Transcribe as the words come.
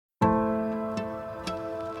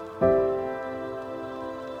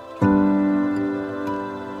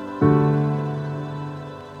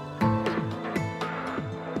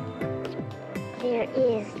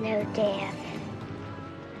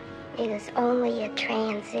is only a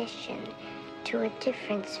transition to a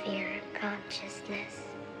different sphere of consciousness.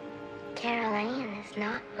 Carol Ann is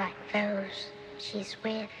not like those she's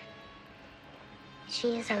with.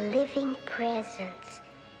 She is a living presence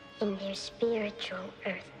in their spiritual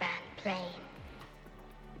earthbound plane.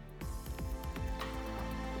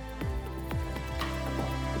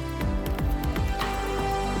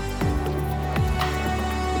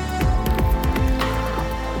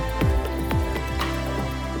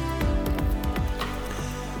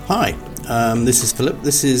 Hi, this is Philip.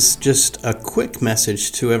 This is just a quick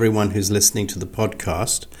message to everyone who's listening to the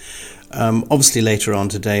podcast. Obviously later on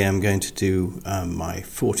today I'm going to do my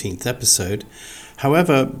 14th episode.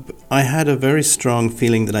 However, I had a very strong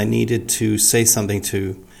feeling that I needed to say something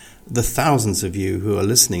to the thousands of you who are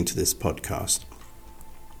listening to this podcast.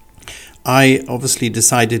 I obviously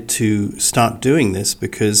decided to start doing this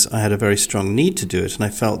because I had a very strong need to do it, and I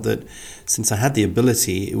felt that since I had the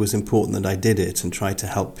ability, it was important that I did it and tried to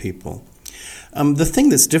help people. The thing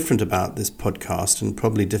that's different about this podcast, and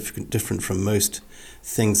probably different from most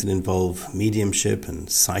things that involve mediumship and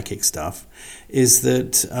psychic stuff, is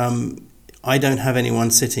that I don't have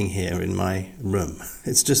anyone sitting here in my room.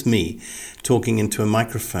 It's just me talking into a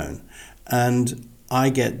microphone, and I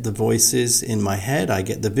get the voices in my head, I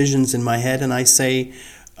get the visions in my head, and I say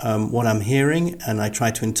what I'm hearing, and I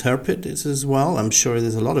try to interpret it as well. I'm sure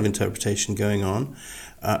there's a lot of interpretation going on.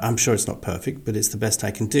 I'm sure it's not perfect, but it's the best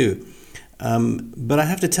I can do. But I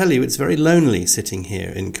have to tell you, it's very lonely sitting here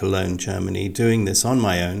in Cologne, Germany, doing this on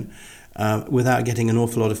my own, without getting an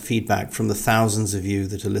awful lot of feedback from the thousands of you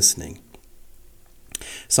that are listening.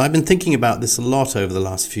 So I've been thinking about this a lot over the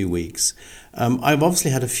last few weeks. I've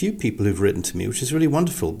obviously had a few people who've written to me, which is really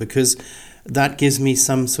wonderful because that gives me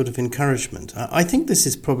some sort of encouragement. I think this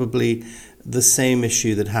is probably the same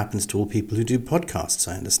issue that happens to all people who do podcasts,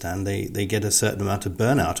 I understand. They get a certain amount of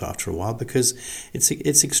burnout after a while because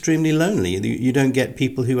it's extremely lonely. You don't get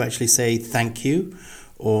people who actually say thank you,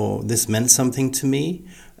 or this meant something to me,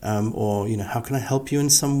 or how can I help you in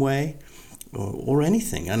some way? Or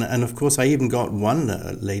anything. And of course I even got one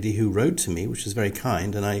lady who wrote to me, which was very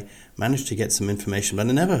kind, and I managed to get some information, but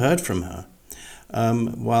I never heard from her,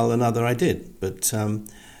 while another I did. But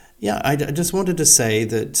I just wanted to say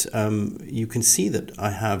that you can see that I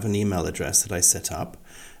have an email address that I set up.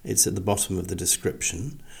 It's at the bottom of the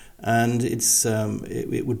description, and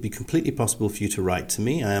it would be completely possible for you to write to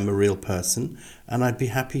me. I am a real person, and I'd be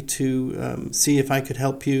happy to see if I could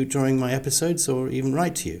help you during my episodes or even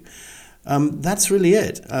write to you. That's really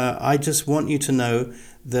it. I just want you to know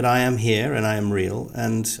that I am here and I am real,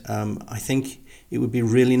 and I think it would be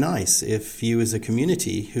really nice if you as a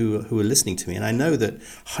community who are listening to me, and I know that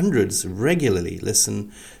hundreds regularly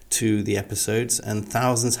listen to the episodes and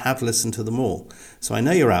thousands have listened to them all. So I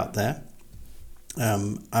know you're out there.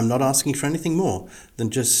 I'm not asking for anything more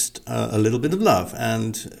than just a little bit of love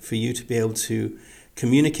and for you to be able to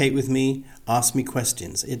communicate with me, ask me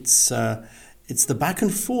questions. It's the back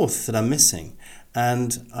and forth that I'm missing.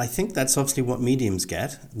 And I think that's obviously what mediums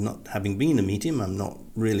get. Not having been a medium, I'm not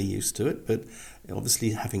really used to it. But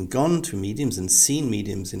obviously having gone to mediums and seen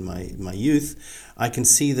mediums in my youth, I can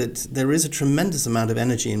see that there is a tremendous amount of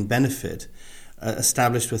energy and benefit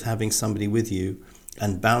established with having somebody with you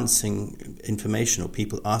and bouncing information or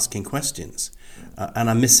people asking questions. And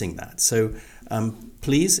I'm missing that. So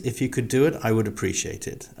please, if you could do it, I would appreciate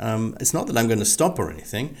it. It's not that I'm going to stop or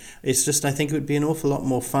anything. It's just I think it would be an awful lot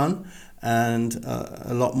more fun and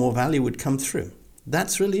a lot more value would come through.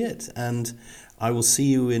 That's really it. And I will see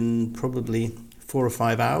you in probably 4 or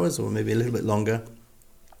 5 hours or maybe a little bit longer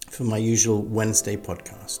for my usual Wednesday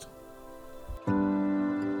podcast.